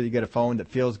and make sure you get a phone that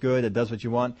feels good, that does what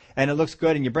you want. And it looks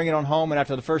good. And you bring it on home. And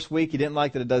after the first week, you didn't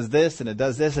like that it does this and it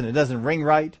does this and it doesn't ring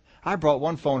right. I brought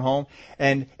one phone home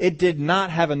and it did not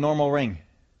have a normal ring.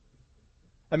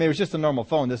 I mean, it was just a normal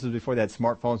phone. This was before they had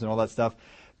smartphones and all that stuff.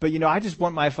 But, you know, I just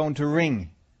want my phone to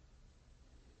ring.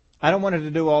 I don't want it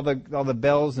to do all the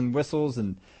bells and whistles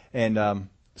and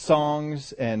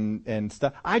songs and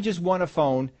stuff. I just want a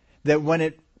phone that when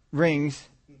it rings,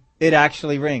 it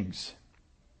actually rings.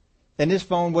 And this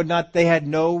phone would not, they had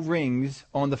no rings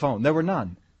on the phone. There were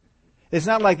none. It's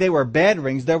not like they were bad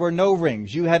rings. There were no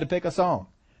rings. You had to pick a song.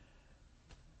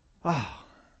 Oh.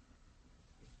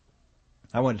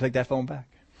 I wanted to take that phone back.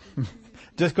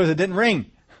 Just because it didn't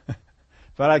ring.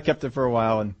 But I kept it for a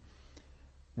while and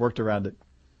worked around it.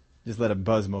 Just let it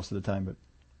buzz most of the time. But,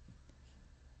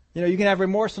 you know, you can have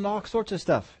remorse and all sorts of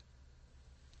stuff.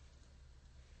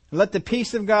 Let the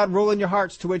peace of God rule in your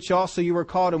hearts, to which also you were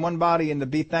called in one body, and to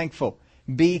be thankful.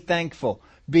 Be thankful.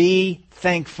 Be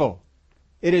thankful.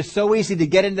 It is so easy to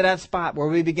get into that spot where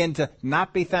we begin to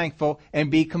not be thankful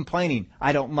and be complaining.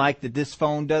 I don't like that this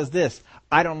phone does this.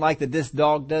 I don't like that this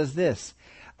dog does this.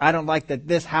 I don't like that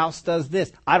this house does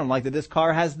this. I don't like that this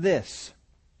car has this.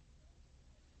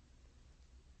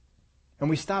 And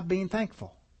we stop being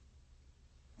thankful.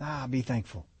 Be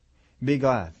thankful. Be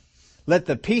glad. Let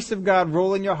the peace of God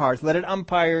rule in your hearts. Let it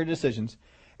umpire your decisions.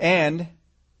 And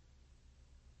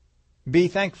be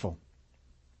thankful.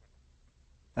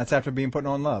 That's after being put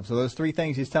on love. So those three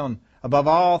things he's telling, above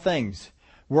all things,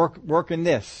 work in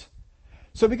this.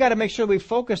 So we got to make sure we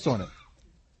focus on it.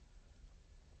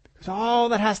 Because all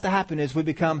that has to happen is we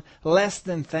become less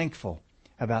than thankful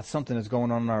about something that's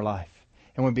going on in our life.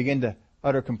 And we begin to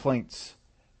utter complaints.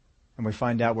 And we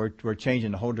find out we're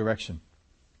changing the whole direction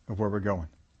of where we're going.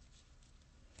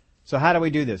 So how do we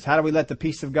do this? How do we let the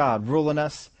peace of God rule in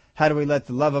us? How do we let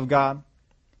the love of God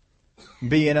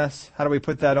be in us? How do we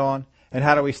put that on? And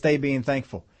how do we stay being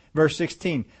thankful? Verse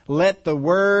 16, let the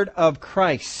word of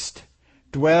Christ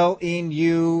dwell in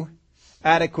you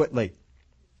adequately.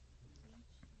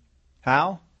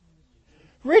 How?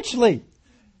 Richly.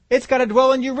 It's got to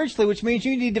dwell in you richly, which means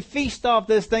you need to feast off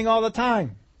this thing all the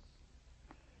time.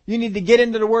 You need to get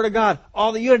into the Word of God.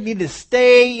 You need to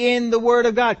stay in the Word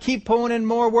of God. Keep pulling in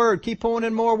more Word. Keep pulling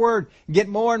in more Word. Get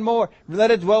more and more.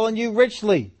 Let it dwell in you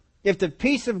richly. If the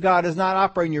peace of God is not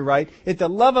operating you right, if the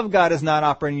love of God is not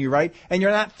operating you right, and you're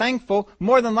not thankful,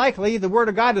 more than likely the Word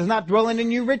of God is not dwelling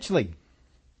in you richly.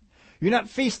 You're not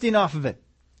feasting off of it.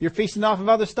 You're feasting off of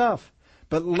other stuff.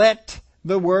 But let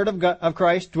the Word of God, of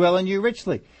Christ dwell in you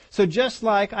richly. So just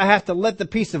like I have to let the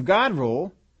peace of God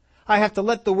rule, I have to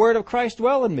let the Word of Christ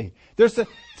dwell in me. There's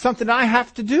something I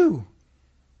have to do.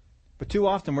 But too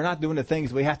often we're not doing the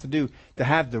things we have to do to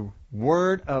have the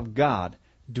Word of God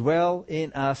dwell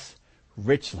in us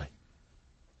richly.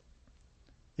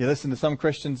 You listen to some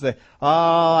Christians say,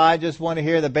 I just want to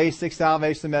hear the basic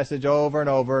salvation message over and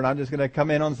over, and I'm just going to come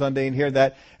in on Sunday and hear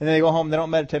that. And then they go home and they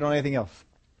don't meditate on anything else.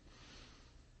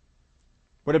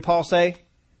 What did Paul say?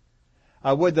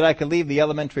 I would that I could leave the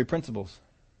elementary principles.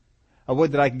 I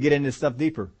would that I could get into stuff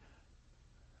deeper.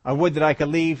 I would that I could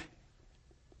leave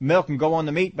milk and go on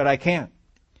the meat, but I can't.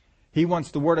 He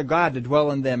wants the Word of God to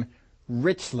dwell in them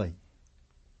richly.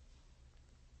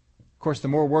 Of course, the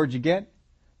more words you get,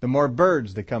 the more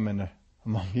birds that come in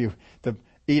among you to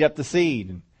eat up the seed.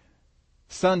 And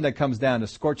sun that comes down to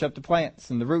scorch up the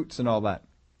plants and the roots and all that.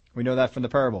 We know that from the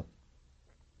parable.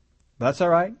 But that's all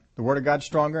right. The Word of God's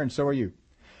stronger, and so are you.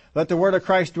 Let the Word of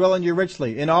Christ dwell in you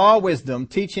richly, in all wisdom,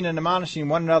 teaching and admonishing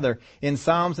one another in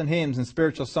psalms and hymns and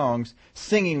spiritual songs,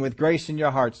 singing with grace in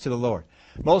your hearts to the Lord.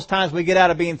 Most times we get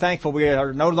out of being thankful, we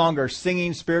are no longer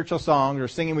singing spiritual songs or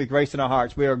singing with grace in our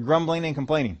hearts. We are grumbling and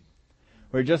complaining.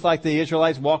 We're just like the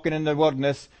Israelites walking in the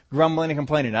wilderness, grumbling and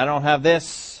complaining. I don't have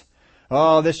this.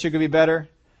 Oh, this should be better.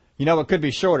 You know, it could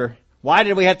be shorter. Why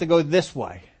did we have to go this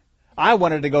way? I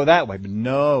wanted to go that way, but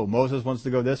no, Moses wants to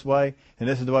go this way, and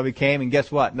this is the way we came, and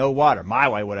guess what? No water. My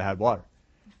way would have had water.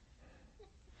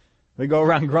 We go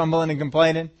around grumbling and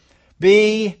complaining.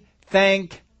 Be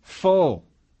thankful.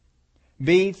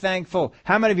 Be thankful.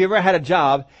 How many of you ever had a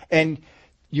job, and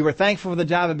you were thankful for the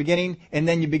job at the beginning, and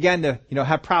then you began to,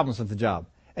 have problems with the job,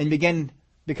 and you began to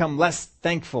become less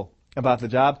thankful about the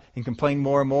job and complain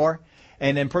more and more,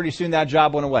 and then pretty soon that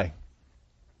job went away,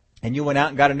 and you went out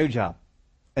and got a new job.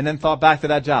 And then thought back to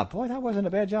that job. Boy, that wasn't a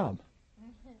bad job.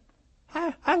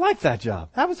 I liked that job.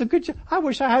 That was a good job. I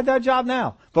wish I had that job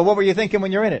now. But what were you thinking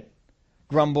when you're in it?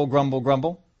 Grumble, grumble,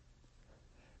 grumble.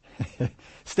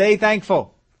 Stay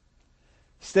thankful.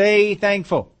 Stay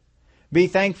thankful. Be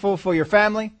thankful for your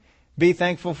family. Be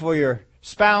thankful for your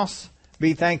spouse.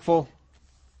 Be thankful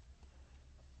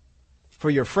for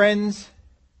your friends.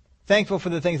 Thankful for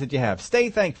the things that you have. Stay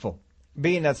thankful.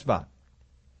 Be in that spot.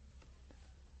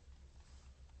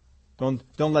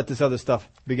 Don't let this other stuff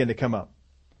begin to come up.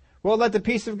 Well, let the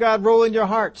peace of God roll in your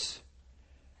hearts.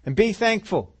 And be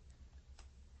thankful.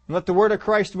 And let the Word of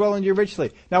Christ dwell in you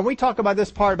richly. Now, when we talk about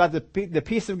this part about the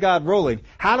peace of God rolling,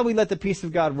 how do we let the peace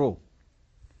of God rule?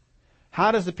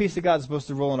 How does the peace of God supposed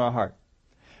to roll in our heart?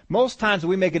 Most times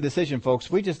when we make a decision, folks,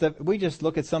 we just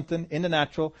look at something in the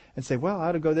natural and say, well, I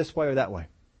ought to go this way or that way.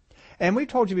 And we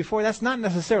told you before, that's not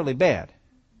necessarily bad.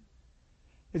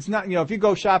 It's not, if you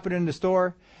go shopping in the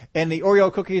store and the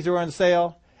Oreo cookies are on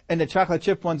sale and the chocolate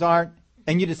chip ones aren't,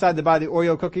 and you decide to buy the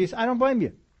Oreo cookies, I don't blame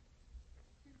you.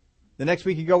 The next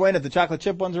week you go in, if the chocolate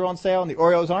chip ones are on sale and the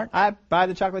Oreos aren't, I buy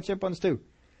the chocolate chip ones too.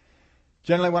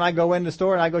 Generally when I go in the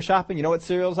store and I go shopping, you know what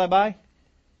cereals I buy?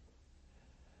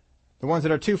 The ones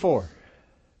that are 2 for.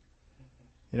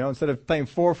 Instead of paying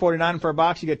 $4.49 for a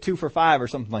box, you get 2 for $5 or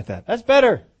something like that. That's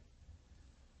better.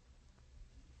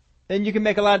 And you can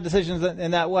make a lot of decisions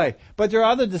in that way. But there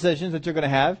are other decisions that you're going to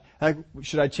have, like,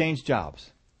 should I change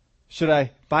jobs? Should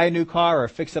I buy a new car or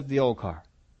fix up the old car?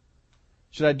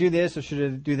 Should I do this or should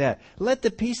I do that? Let the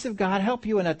peace of God help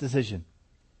you in that decision.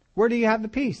 Where do you have the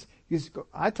peace?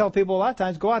 I tell people a lot of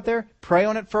times, go out there, pray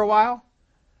on it for a while.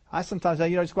 I sometimes say,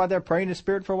 just go out there, pray in the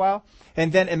Spirit for a while.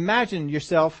 And then imagine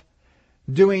yourself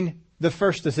doing the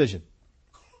first decision.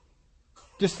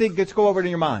 Just go over it in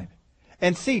your mind.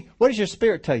 And see, what does your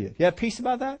spirit tell you? You have peace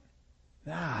about that?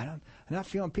 I'm not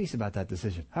feeling peace about that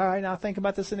decision. All right, now think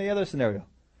about this in the other scenario.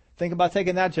 Think about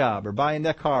taking that job or buying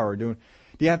that car or do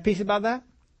you have peace about that?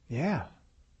 Yeah,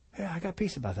 I got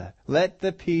peace about that. Let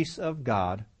the peace of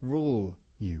God rule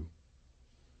you.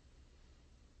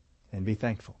 And be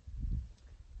thankful.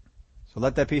 So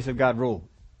let that peace of God rule.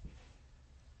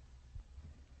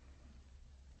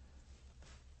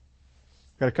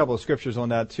 Got a couple of scriptures on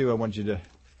that too I want you to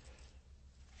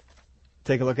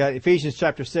take a look at. Ephesians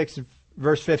chapter 6,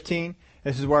 verse 15,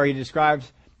 this is where he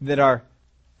describes that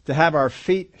to have our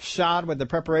feet shod with the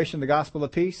preparation of the gospel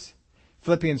of peace.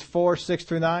 Philippians 4, 6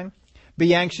 through 9.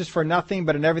 Be anxious for nothing,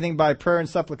 but in everything by prayer and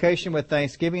supplication with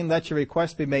thanksgiving, let your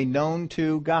requests be made known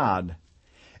to God.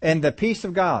 And the peace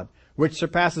of God, which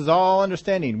surpasses all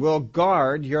understanding, will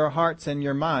guard your hearts and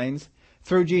your minds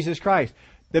through Jesus Christ.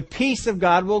 The peace of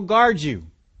God will guard you.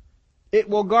 It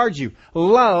will guard you.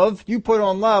 Love, you put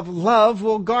on love, love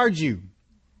will guard you.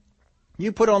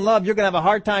 You put on love, you're going to have a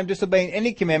hard time disobeying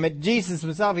any commandment. Jesus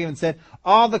himself even said,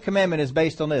 all the commandment is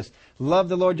based on this. Love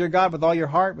the Lord your God with all your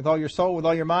heart, with all your soul, with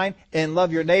all your mind, and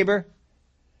love your neighbor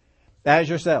as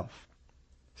yourself.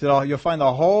 So you'll find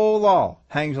the whole law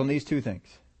hangs on these two things.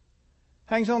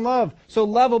 Hangs on love. So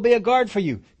love will be a guard for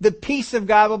you. The peace of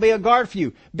God will be a guard for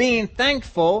you. Being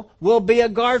thankful will be a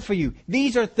guard for you.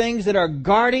 These are things that are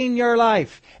guarding your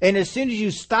life. And as soon as you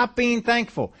stop being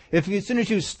thankful, as soon as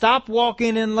you stop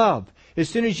walking in love, as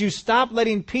soon as you stop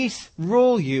letting peace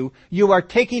rule you, you are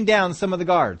taking down some of the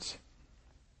guards.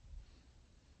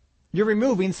 You're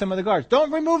removing some of the guards.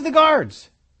 Don't remove the guards.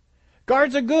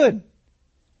 Guards are good.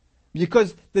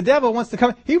 Because the devil wants to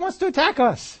come. He wants to attack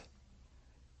us.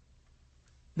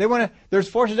 There's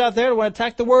forces out there that want to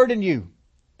attack the word in you.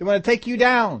 They want to take you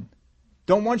down.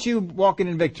 Don't want you walking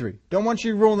in victory. Don't want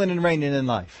you ruling and reigning in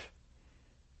life.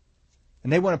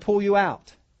 And they want to pull you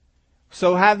out.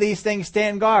 So have these things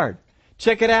stand guard.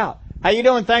 Check it out. How you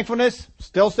doing, thankfulness?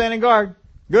 Still standing guard.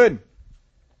 Good.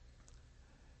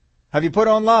 Have you put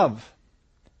on love?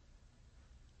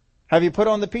 Have you put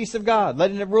on the peace of God,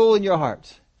 letting it rule in your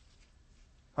heart?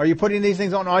 Are you putting these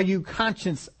things on? Are you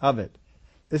conscious of it?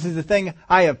 This is the thing,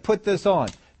 I have put this on.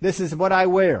 This is what I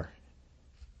wear.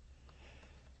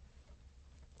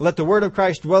 Let the word of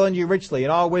Christ dwell in you richly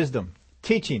in all wisdom,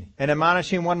 teaching and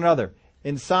admonishing one another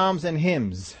in psalms and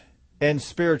hymns and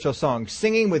spiritual songs,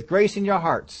 singing with grace in your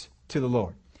hearts to the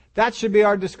Lord. That should be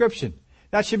our description.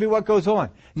 That should be what goes on.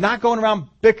 Not going around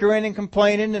bickering and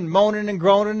complaining and moaning and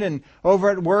groaning and over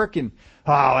at work and,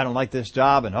 oh, I don't like this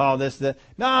job and oh, this, that.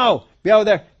 No! Be over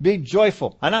there. Be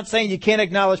joyful. I'm not saying you can't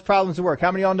acknowledge problems at work.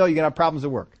 How many of y'all know you're going to have problems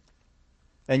at work?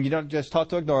 And you don't just talk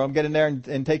to ignore them. Get in there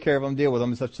and take care of them, deal with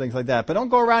them and such things like that. But don't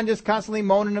go around just constantly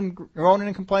moaning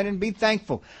and complaining. Be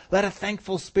thankful. Let a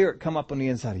thankful spirit come up on the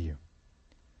inside of you.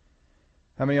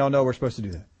 How many of y'all know we're supposed to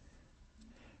do that?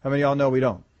 How many of y'all know we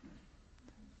don't?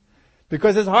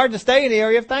 Because it's hard to stay in the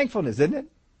area of thankfulness, isn't it?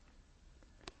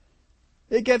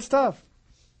 It gets tough.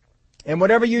 And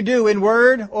whatever you do in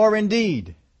word or in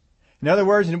deed. In other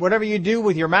words, whatever you do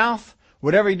with your mouth,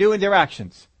 whatever you do with your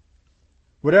actions.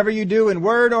 Whatever you do in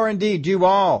word or in deed, do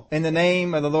all in the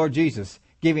name of the Lord Jesus,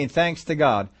 giving thanks to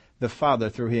God the Father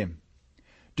through Him.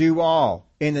 Do all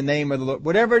in the name of the Lord.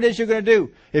 Whatever it is you're going to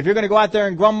do, if you're going to go out there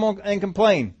and grumble and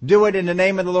complain, do it in the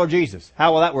name of the Lord Jesus.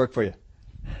 How will that work for you?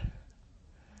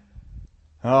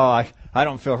 Oh, I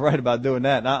don't feel right about doing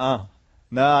that.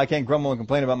 No, I can't grumble and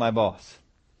complain about my boss.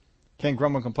 Can't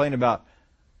grumble and complain about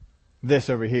this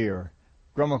over here. Or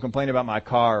grumble and complain about my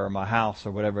car or my house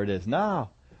or whatever it is. No.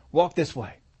 Walk this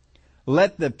way.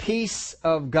 Let the peace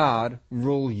of God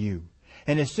rule you.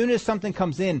 And as soon as something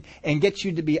comes in and gets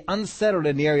you to be unsettled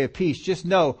in the area of peace, just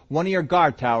know one of your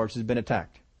guard towers has been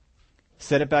attacked.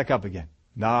 Set it back up again.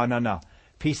 No.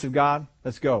 Peace of God,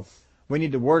 let's go. We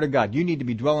need the Word of God. You need to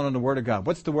be dwelling on the Word of God.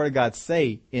 What's the Word of God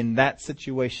say in that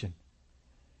situation?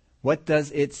 What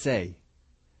does it say?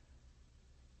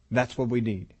 That's what we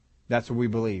need. That's what we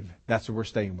believe. That's what we're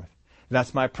staying with.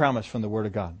 That's my promise from the Word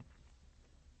of God.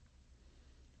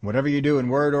 Whatever you do in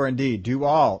word or in deed, do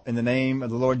all in the name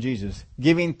of the Lord Jesus.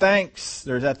 Giving thanks.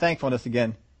 There's that thankfulness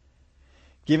again.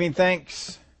 Giving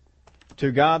thanks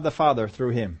to God the Father through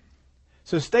Him.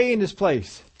 So stay in this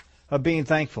place of being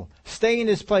thankful. Stay in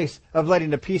this place of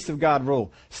letting the peace of God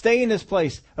rule. Stay in this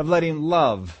place of letting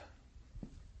love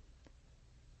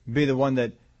be the one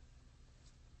that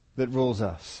rules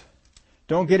us.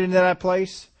 Don't get into that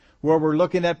place where we're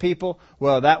looking at people.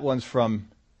 Well, that one's from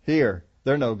here.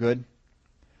 They're no good.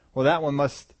 Well, that one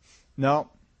must... No.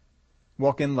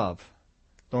 Walk in love.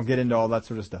 Don't get into all that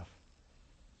sort of stuff.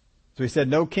 So he said,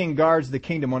 no king guards the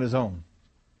kingdom on his own.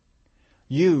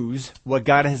 Use what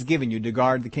God has given you to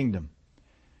guard the kingdom.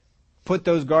 Put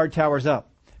those guard towers up.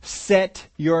 Set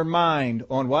your mind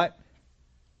on what?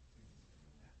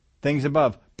 Things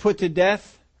above. Put to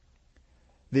death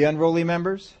the unruly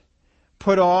members.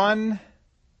 Put on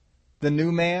the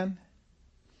new man.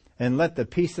 And let the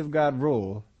peace of God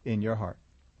rule in your heart.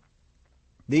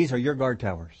 These are your guard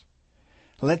towers.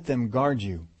 Let them guard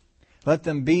you. Let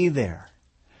them be there.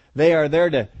 They are there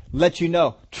to let you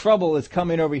know trouble is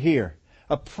coming over here.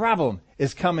 A problem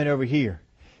is coming over here.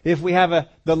 If we have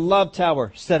the love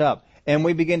tower set up and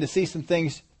we begin to see some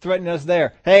things threatening us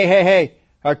there. Hey,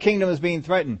 our kingdom is being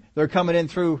threatened. They're coming in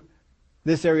through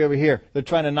this area over here. They're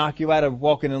trying to knock you out of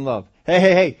walking in love.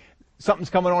 Hey, something's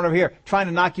coming on over here. Trying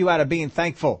to knock you out of being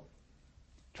thankful.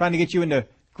 Trying to get you into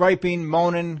griping,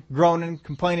 moaning, groaning,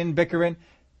 complaining, bickering.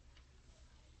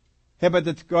 How about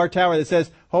the guard tower that says,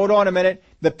 hold on a minute,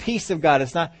 the peace of God,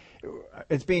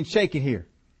 it's being shaken here.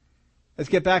 Let's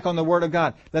get back on the Word of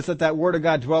God. Let's let that Word of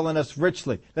God dwell in us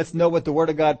richly. Let's know what the Word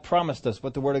of God promised us,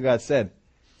 what the Word of God said.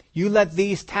 You let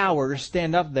these towers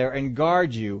stand up there and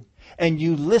guard you, and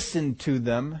you listen to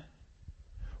them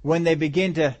when they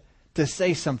begin to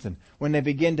say something, when they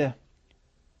begin to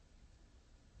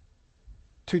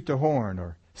toot the horn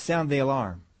or sound the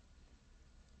alarm.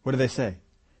 What do they say?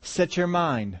 Set your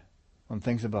mind on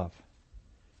things above.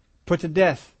 Put to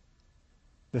death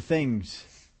the things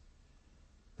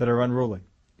that are unruly.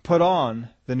 Put on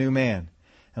the new man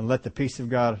and let the peace of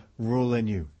God rule in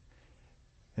you.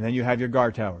 And then you have your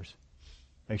guard towers.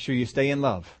 Make sure you stay in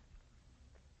love.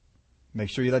 Make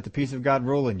sure you let the peace of God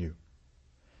rule in you.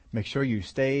 Make sure you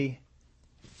stay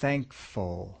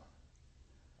thankful.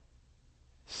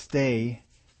 Stay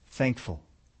thankful.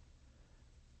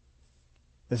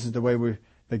 This is the way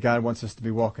that God wants us to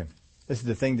be walking. This is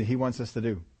the thing that He wants us to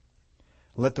do.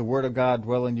 Let the Word of God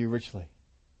dwell in you richly.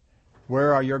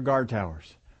 Where are your guard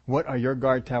towers? What are your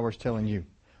guard towers telling you?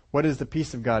 What is the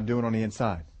peace of God doing on the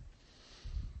inside?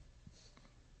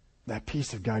 That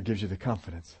peace of God gives you the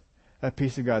confidence. That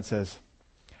peace of God says,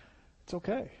 it's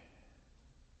okay.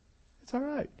 It's all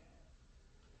right.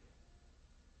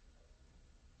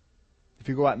 If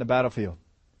you go out in the battlefield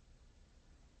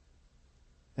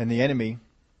and the enemy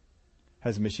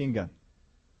has a machine gun,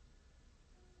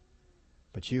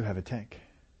 but you have a tank,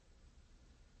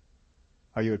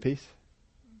 are you at peace?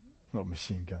 Little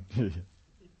machine gun.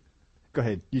 Go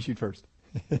ahead. You shoot first.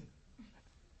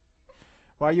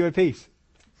 Why are you at peace?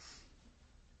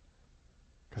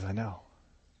 Because I know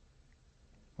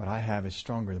what I have is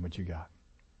stronger than what you got.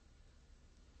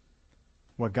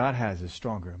 What God has is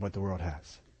stronger than what the world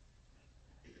has.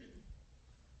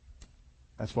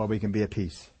 That's why we can be at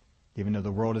peace, even though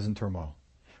the world is in turmoil.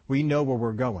 We know where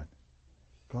we're going.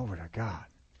 Glory to God.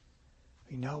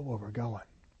 We know where we're going.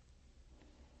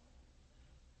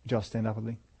 Would y'all stand up with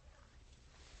me?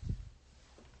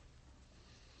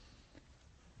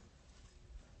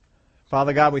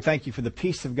 Father God, we thank you for the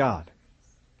peace of God,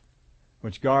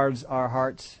 which guards our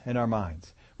hearts and our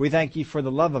minds. We thank you for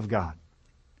the love of God,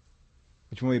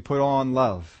 which when we put on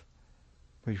love,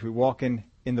 which we walk in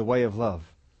the way of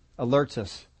love, alerts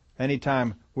us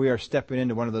anytime we are stepping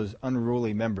into one of those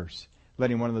unruly members,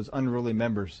 letting one of those unruly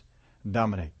members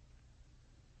dominate.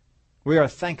 We are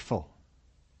thankful,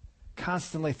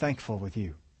 constantly thankful with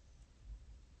you.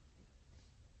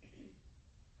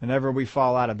 Whenever we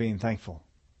fall out of being thankful,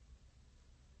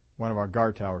 one of our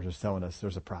guard towers is telling us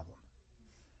there's a problem.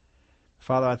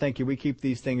 Father, I thank you. We keep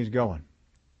these things going.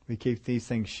 We keep these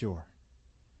things sure.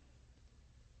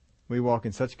 We walk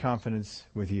in such confidence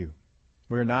with you.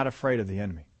 We are not afraid of the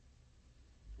enemy.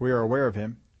 We are aware of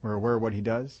him. We're aware of what he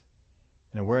does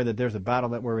and aware that there's a battle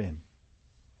that we're in.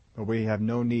 But we have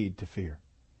no need to fear.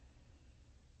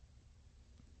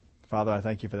 Father, I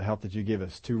thank you for the help that you give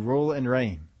us to rule and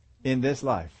reign in this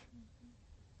life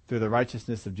through the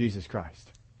righteousness of Jesus Christ.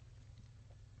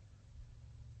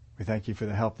 We thank you for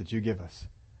the help that you give us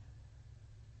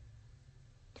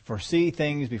to foresee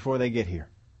things before they get here.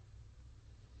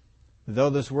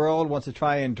 Though this world wants to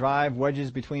try and drive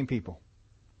wedges between people,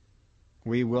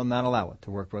 we will not allow it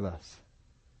to work with us.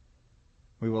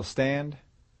 We will stand.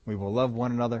 We will love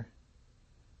one another.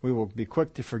 We will be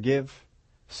quick to forgive,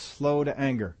 slow to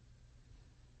anger,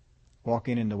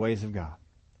 walking in the ways of God.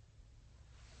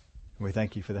 And we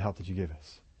thank you for the help that you give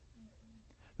us.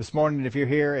 This morning, if you're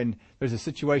here and there's a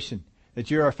situation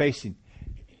that you are facing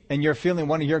and you're feeling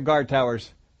one of your guard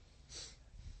towers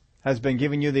has been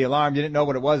giving you the alarm, you didn't know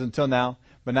what it was until now,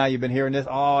 but now you've been hearing this.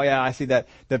 Oh, yeah, I see that.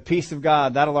 The peace of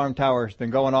God, that alarm tower has been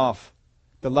going off.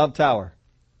 The love tower.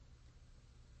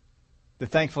 The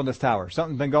thankfulness tower.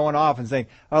 Something's been going off and saying,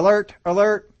 alert,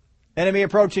 alert, enemy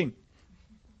approaching.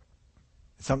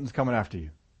 Something's coming after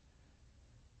you.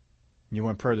 You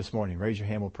want prayer this morning. Raise your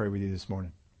hand. We'll pray with you this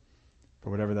morning. For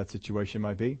whatever that situation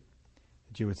might be,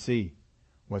 that you would see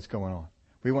what's going on.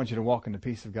 We want you to walk in the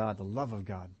peace of God, the love of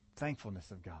God,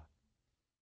 thankfulness of God.